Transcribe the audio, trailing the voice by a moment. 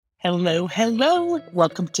Hello, hello.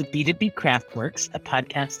 Welcome to B2B Craftworks, a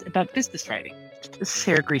podcast about business writing. This is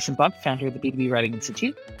Sarah Griesenbach, founder of the B2B Writing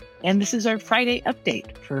Institute, and this is our Friday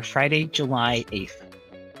update for Friday, July 8th.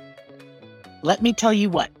 Let me tell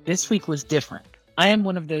you what, this week was different. I am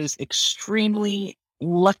one of those extremely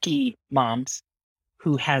lucky moms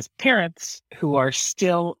who has parents who are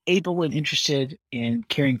still able and interested in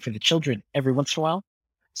caring for the children every once in a while.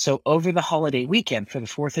 So over the holiday weekend for the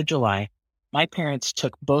 4th of July, my parents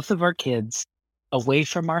took both of our kids away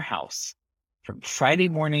from our house from Friday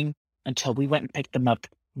morning until we went and picked them up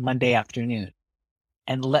Monday afternoon.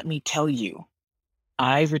 And let me tell you,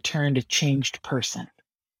 I returned a changed person.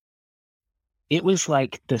 It was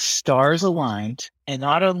like the stars aligned, and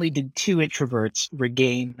not only did two introverts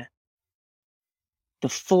regain the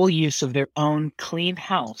full use of their own clean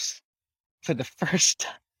house for the first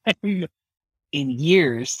time in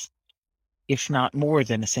years, if not more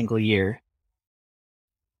than a single year,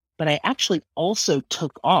 but I actually also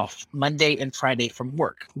took off Monday and Friday from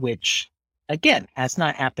work, which, again, has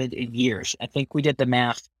not happened in years. I think we did the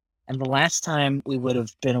math, and the last time we would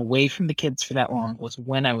have been away from the kids for that long was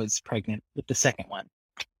when I was pregnant with the second one,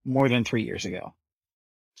 more than 3 years ago.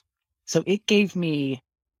 So it gave me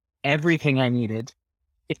everything I needed.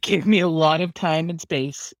 It gave me a lot of time and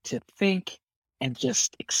space to think and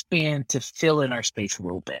just expand, to fill in our space a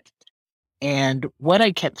little bit. And what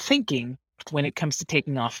I kept thinking when it comes to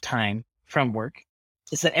taking off time from work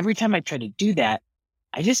is that every time I try to do that,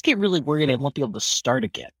 I just get really worried I won't be able to start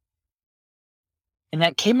again. And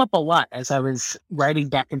that came up a lot as I was writing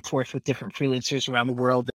back and forth with different freelancers around the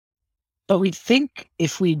world. But we think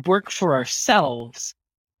if we work for ourselves,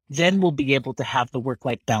 then we'll be able to have the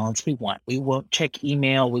work-life balance we want. We won't check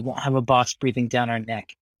email. We won't have a boss breathing down our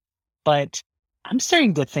neck. But I'm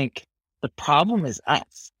starting to think the problem is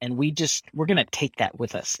us, and we're going to take that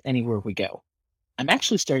with us anywhere we go. I'm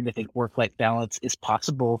actually starting to think work-life balance is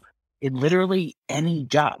possible in literally any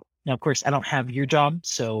job. Now, of course, I don't have your job,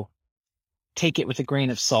 so take it with a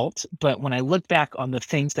grain of salt. But when I look back on the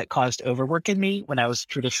things that caused overwork in me when I was a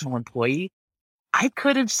traditional employee, I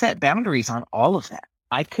could have set boundaries on all of that.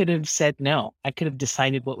 I could have said no. I could have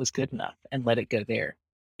decided what was good enough and let it go there.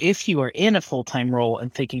 If you are in a full-time role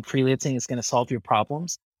and thinking freelancing is going to solve your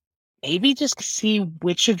problems, maybe just see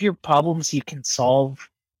which of your problems you can solve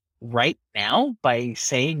right now by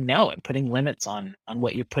saying no and putting limits on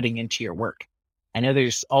what you're putting into your work. I know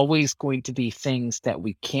there's always going to be things that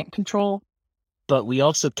we can't control, but we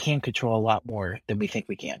also can control a lot more than we think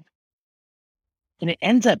we can. And it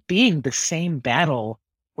ends up being the same battle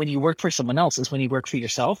when you work for someone else as when you work for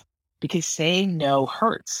yourself, because saying no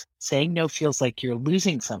hurts. Saying no feels like you're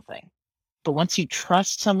losing something. But once you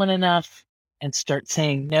trust someone enough and start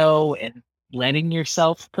saying no and letting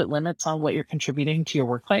yourself put limits on what you're contributing to your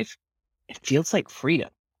work life, it feels like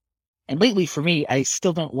freedom. And lately for me, I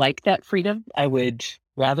still don't like that freedom. I would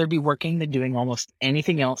rather be working than doing almost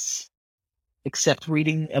anything else except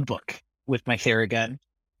reading a book with my Theragun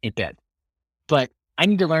in bed. But I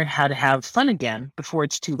need to learn how to have fun again before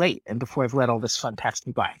it's too late and before I've let all this fun pass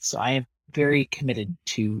me by. So I am very committed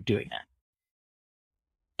to doing that.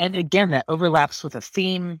 And again, that overlaps with a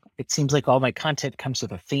theme. It seems like all my content comes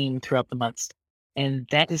with a theme throughout the months. And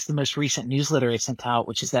that is the most recent newsletter I sent out,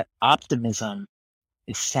 which is that optimism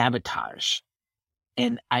is sabotage.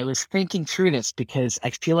 And I was thinking through this because I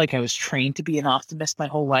feel like I was trained to be an optimist my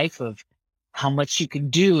whole life, of how much you can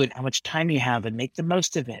do and how much time you have and make the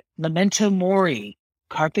most of it. Memento mori,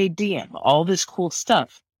 carpe diem, all this cool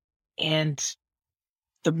stuff. And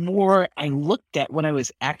the more I looked at what I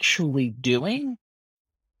was actually doing,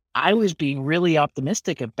 I was being really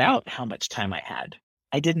optimistic about how much time I had.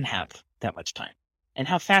 I didn't have that much time and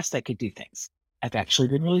how fast I could do things. I've actually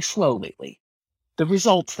been really slow lately. The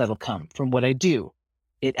results that'll come from what I do,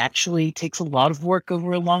 it actually takes a lot of work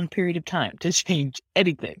over a long period of time to change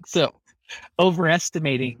anything. So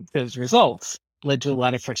overestimating those results led to a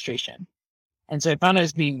lot of frustration. And so I found I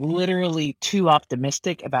was being literally too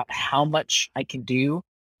optimistic about how much I can do.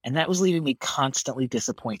 And that was leaving me constantly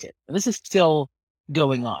disappointed. And this is still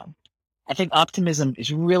going on. I think optimism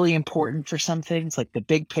is really important for some things, like the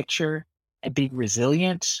big picture and being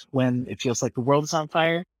resilient when it feels like the world is on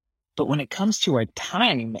fire. But when it comes to our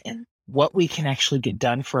time and what we can actually get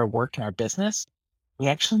done for our work and our business, we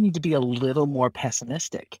actually need to be a little more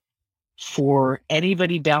pessimistic. For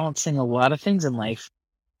anybody balancing a lot of things in life,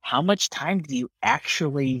 how much time do you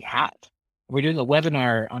actually have? We're doing a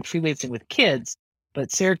webinar on freelancing with kids,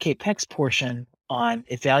 but Sarah K. Peck's portion on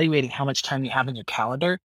evaluating how much time you have in your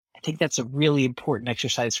calendar, I think that's a really important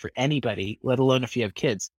exercise for anybody, let alone if you have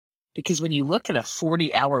kids. Because when you look at a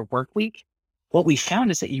 40-hour work week, what we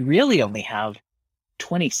found is that you really only have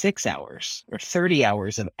 26 hours or 30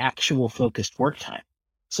 hours of actual focused work time.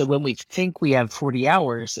 So when we think we have 40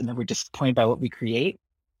 hours and then we're disappointed by what we create,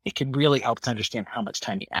 it can really help us understand how much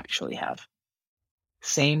time you actually have.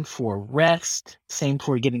 Same for rest, same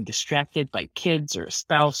for getting distracted by kids or a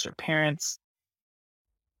spouse or parents.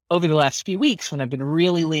 Over the last few weeks, when I've been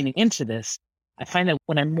really leaning into this, I find that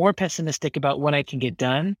when I'm more pessimistic about what I can get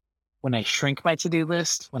done, when I shrink my to-do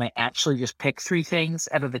list, when I actually just pick 3 things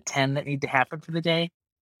out of the 10 that need to happen for the day,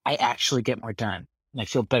 I actually get more done and I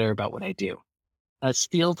feel better about what I do. This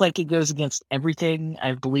feels like it goes against everything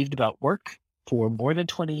I've believed about work for more than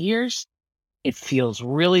 20 years. It feels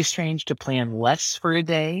really strange to plan less for a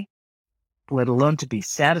day, let alone to be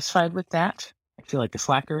satisfied with that. I feel like a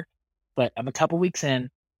slacker, but I'm a couple weeks in.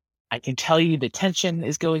 I can tell you the tension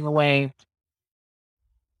is going away.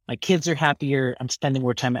 My kids are happier. I'm spending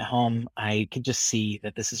more time at home. I can just see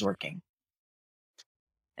that this is working.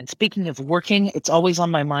 And speaking of working, it's always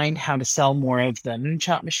on my mind how to sell more of the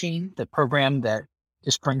Moonshot Machine, the program that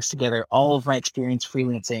just brings together all of my experience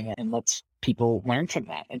freelancing and lets people learn from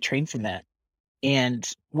that and train from that. And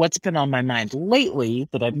what's been on my mind lately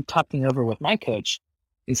that I'm talking over with my coach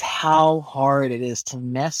is how hard it is to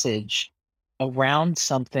message around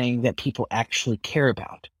something that people actually care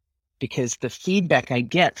about. Because the feedback I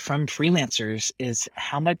get from freelancers is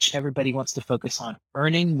how much everybody wants to focus on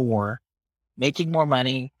earning more, making more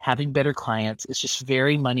money, having better clients. It's just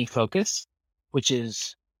very money focused, which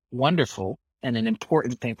is wonderful and an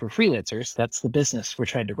important thing for freelancers. That's the business we're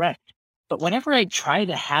trying to run. But whenever I try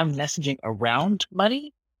to have messaging around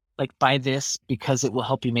money, like buy this because it will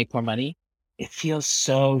help you make more money, it feels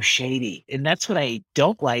so shady. And that's what I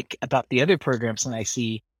don't like about the other programs that I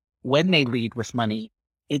see when they lead with money.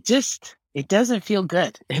 It doesn't feel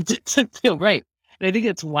good. It doesn't feel right. And I think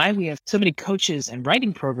that's why we have so many coaches and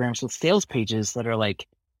writing programs with sales pages that are like,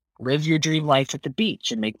 live your dream life at the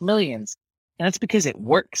beach and make millions. And that's because it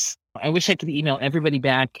works. I wish I could email everybody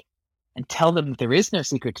back and tell them that there is no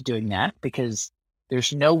secret to doing that, because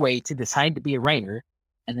there's no way to decide to be a writer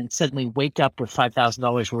and then suddenly wake up with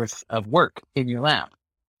 $5,000 worth of work in your lap.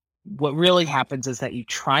 What really happens is that you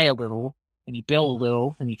try a little and you build a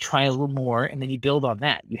little and you try a little more and then you build on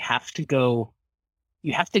that. You have to go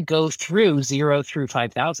through 0 through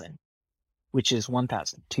 5,000, which is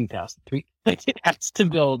 1,000, 2,000, 3. Like it has to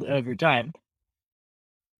build over time.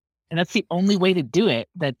 And that's the only way to do it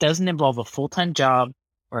that doesn't involve a full-time job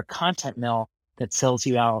or a content mill that sells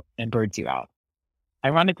you out and burns you out.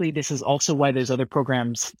 Ironically, this is also why those other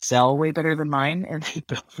programs sell way better than mine and they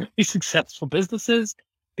build really successful businesses,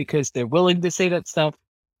 because they're willing to say that stuff.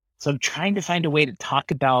 So I'm trying to find a way to talk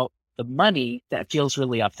about the money that feels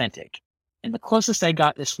really authentic. And the closest I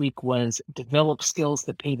got this week was develop skills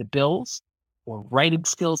that pay the bills, or writing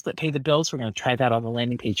skills that pay the bills. We're going to try that on the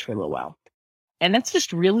landing page for a little while. And that's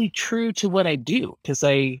just really true to what I do, because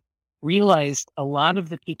I realized a lot of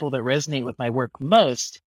the people that resonate with my work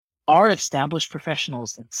most are established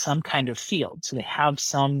professionals in some kind of field. So they have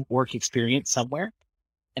some work experience somewhere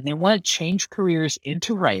and they want to change careers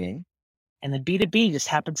into writing. And then B2B just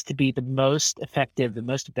happens to be the most effective, the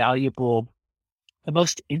most valuable, the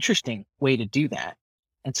most interesting way to do that.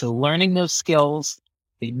 And so learning those skills,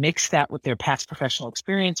 they mix that with their past professional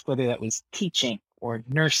experience, whether that was teaching or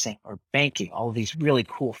nursing or banking, all of these really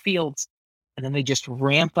cool fields. And then they just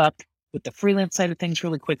ramp up with the freelance side of things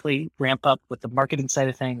really quickly, ramp up with the marketing side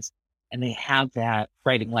of things, and they have that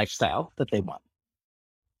writing lifestyle that they want.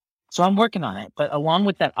 So I'm working on it. But along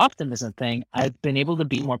with that optimism thing, I've been able to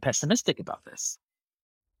be more pessimistic about this,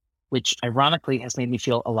 which ironically has made me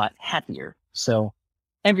feel a lot happier. So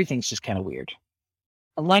everything's just kind of weird.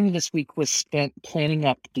 A lot of this week was spent planning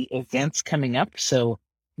up the events coming up. So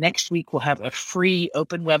next week, we'll have a free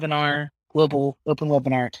open webinar, global open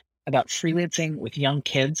webinar about freelancing with young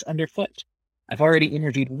kids underfoot. I've already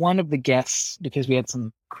interviewed one of the guests because we had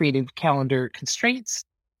some creative calendar constraints,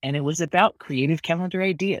 and it was about creative calendar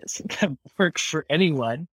ideas that work for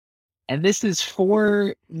anyone. And this is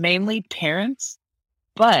for mainly parents,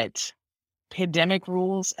 but pandemic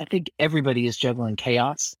rules, I think everybody is juggling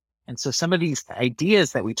chaos. And so some of these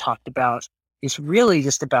ideas that we talked about is really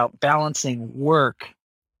just about balancing work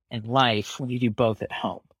and life when you do both at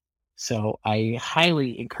home. So I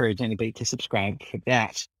highly encourage anybody to subscribe for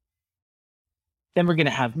that. Then we're going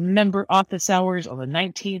to have member office hours on the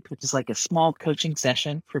 19th, which is like a small coaching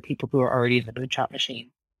session for people who are already in the Moonshot Machine.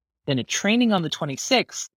 Then a training on the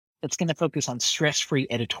 26th that's going to focus on stress-free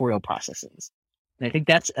editorial processes. And I think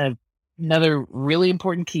that's another really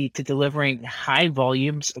important key to delivering high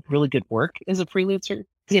volumes of really good work as a freelancer.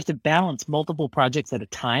 You have to balance multiple projects at a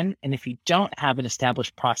time. And if you don't have an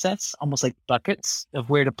established process, almost like buckets of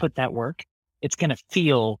where to put that work, it's going to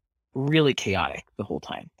feel really chaotic the whole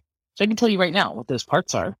time. So I can tell you right now what those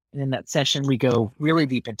parts are. And in that session, we go really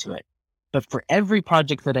deep into it. But for every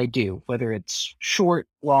project that I do, whether it's short,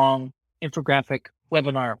 long, infographic,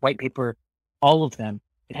 webinar, white paper, all of them,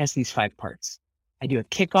 it has these 5 parts. I do a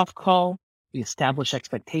kickoff call. We establish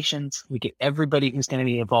expectations. We get everybody who's going to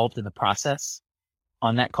be involved in the process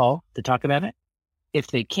on that call to talk about it. If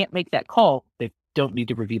they can't make that call, they don't need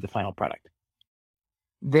to review the final product.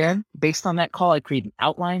 Then, based on that call, I create an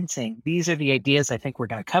outline saying, these are the ideas I think we're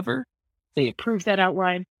going to cover. They approve that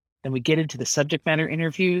outline. Then we get into the subject matter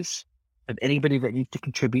interviews of anybody that needs to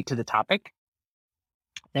contribute to the topic.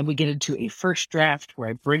 Then we get into a first draft where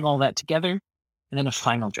I bring all that together, and then a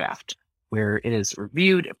final draft where it is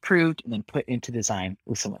reviewed, approved, and then put into design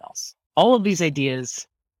with someone else. All of these ideas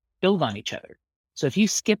build on each other. So if you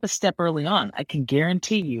skip a step early on, I can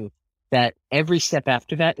guarantee you that every step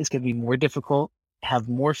after that is going to be more difficult, have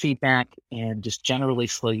more feedback, and just generally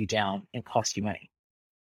slow you down and cost you money.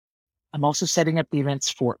 I'm also setting up the events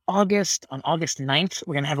for August. On August 9th,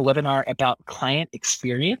 we're going to have a webinar about client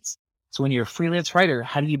experience. So when you're a freelance writer,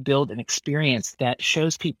 how do you build an experience that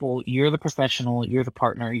shows people you're the professional, you're the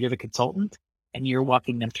partner, you're the consultant, and you're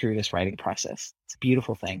walking them through this writing process? It's a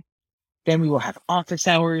beautiful thing. Then we will have office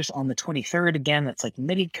hours on the 23rd. Again, that's like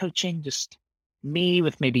mini coaching, just me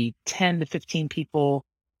with maybe 10 to 15 people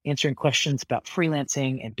answering questions about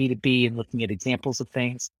freelancing and B2B and looking at examples of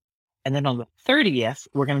things. And then on the 30th,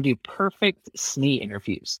 we're going to do perfect SME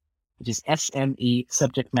interviews, which is SME,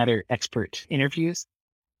 subject matter expert interviews.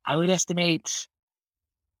 I would estimate,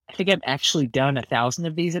 I think I've actually done 1,000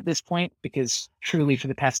 of these at this point, because truly for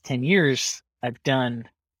the past 10 years, I've done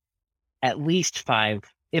at least 5,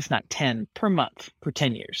 if not 10 per month for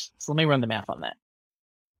 10 years. So let me run the math on that.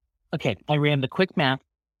 Okay, I ran the quick math,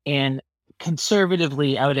 and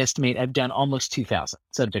conservatively, I would estimate I've done almost 2,000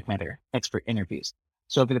 subject matter expert interviews.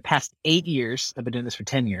 So over the past 8 years, I've been doing this for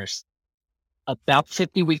 10 years, about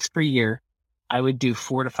 50 weeks per year, I would do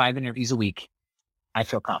 4 to 5 interviews a week. I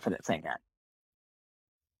feel confident saying that.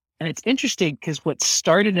 And it's interesting because what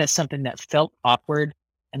started as something that felt awkward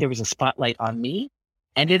and there was a spotlight on me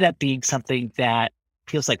ended up being something that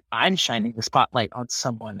feels like I'm shining the spotlight on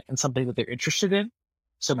someone and something that they're interested in.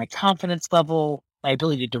 So my confidence level, my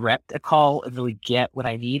ability to direct a call and really get what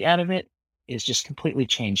I need out of it is just completely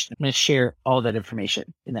changed. I'm going to share all that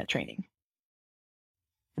information in that training.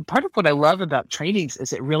 And part of what I love about trainings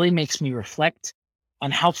is it really makes me reflect on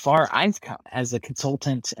how far I've come as a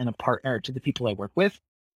consultant and a partner to the people I work with.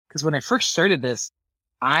 Because when I first started this,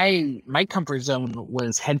 my comfort zone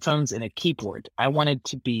was headphones and a keyboard. I wanted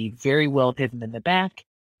to be very well hidden in the back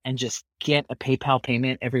and just get a PayPal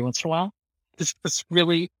payment every once in a while. This was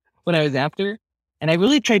really what I was after. And I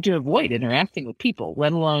really tried to avoid interacting with people,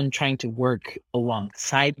 let alone trying to work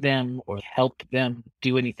alongside them or help them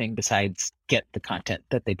do anything besides get the content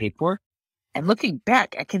that they paid for. And looking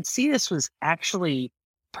back, I can see this was actually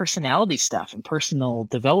personality stuff and personal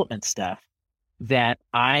development stuff that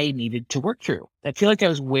I needed to work through. I feel like I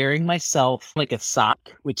was wearing myself like a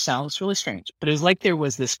sock, which sounds really strange, but it was like there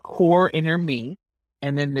was this core inner me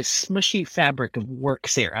and then this smushy fabric of work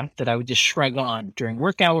Sarah that I would just shrug on during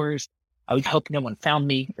work hours. I would hope no one found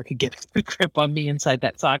me or could get a grip on me inside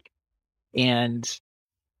that sock. And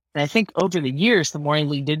I think over the years, the more I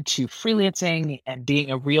leaned into freelancing and being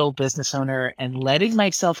a real business owner and letting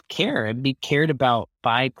myself care and be cared about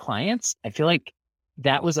by clients, I feel like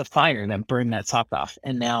that was a fire that burned that sock off.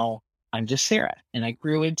 And now I'm just Sarah and I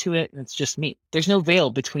grew into it and it's just me. There's no veil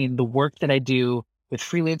between the work that I do with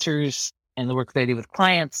freelancers and the work that I do with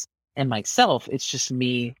clients and myself. It's just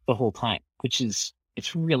me the whole time,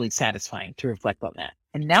 it's really satisfying to reflect on that.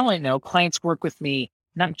 And now I know clients work with me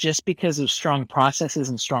not just because of strong processes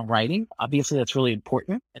and strong writing. Obviously, that's really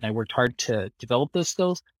important. And I worked hard to develop those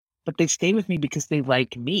skills, but they stay with me because they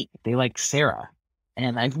like me. They like Sarah.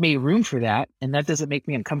 And I've made room for that. And that doesn't make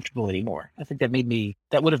me uncomfortable anymore. I think that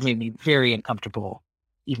would have made me very uncomfortable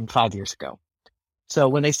even 5 years ago. So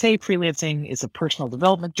when they say freelancing is a personal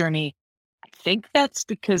development journey, I think that's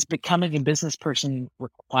because becoming a business person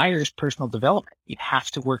requires personal development. You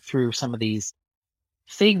have to work through some of these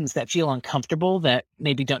things that feel uncomfortable that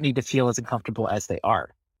maybe don't need to feel as uncomfortable as they are.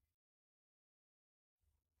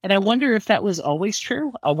 And I wonder if that was always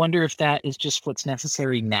true. I wonder if that is just what's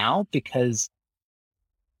necessary now because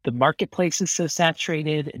the marketplace is so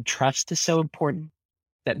saturated and trust is so important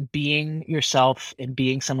that being yourself and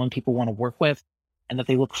being someone people want to work with and that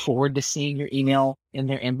they look forward to seeing your email in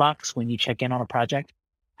their inbox when you check in on a project.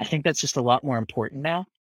 I think that's just a lot more important now.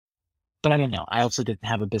 But I don't know. I also didn't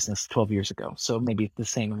have a business 12 years ago, so maybe it's the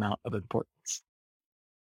same amount of importance.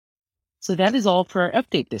 So that is all for our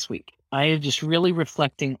update this week. I am just really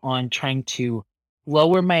reflecting on trying to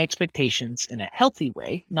lower my expectations in a healthy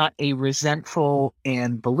way, not a resentful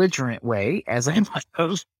and belligerent way, as I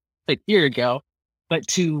was a year ago, but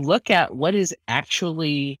to look at what is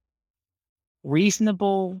actually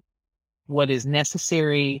reasonable, what is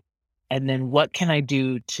necessary, and then what can I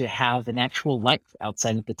do to have an actual life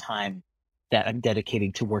outside of the time that I'm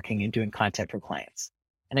dedicating to working and doing content for clients.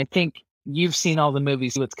 And I think you've seen all the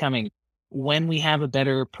movies, what's coming. When we have a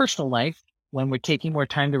better personal life, when we're taking more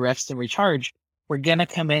time to rest and recharge, we're going to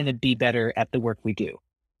come in and be better at the work we do.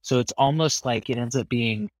 So it's almost like it ends up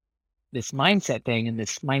being this mindset thing and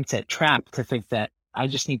this mindset trap to think that I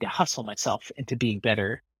just need to hustle myself into being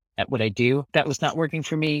better at what I do. That was not working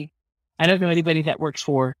for me. I don't know anybody that works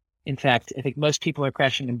for. In fact, I think most people are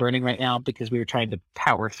crashing and burning right now because we were trying to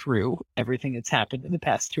power through everything that's happened in the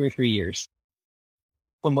past 2 or 3 years.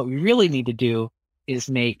 When what we really need to do is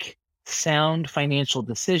make sound financial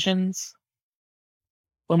decisions.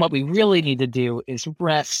 When what we really need to do is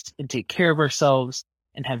rest and take care of ourselves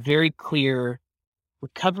and have very clear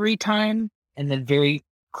recovery time and then very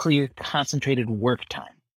clear concentrated work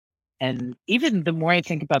time. And even the more I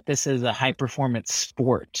think about this as a high performance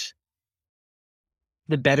sport,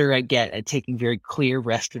 the better I get at taking very clear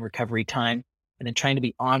rest and recovery time and then trying to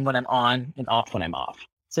be on when I'm on and off when I'm off.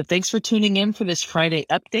 So thanks for tuning in for this Friday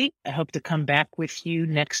update. I hope to come back with you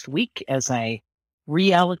next week as I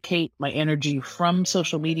reallocate my energy from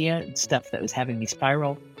social media and stuff that was having me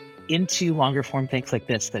spiral into longer form things like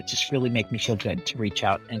this that just really make me feel good to reach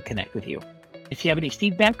out and connect with you. If you have any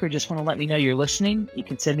feedback or just want to let me know you're listening, you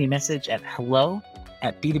can send me a message at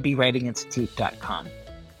hello@b2bwritinginstitute.com.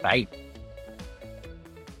 Bye.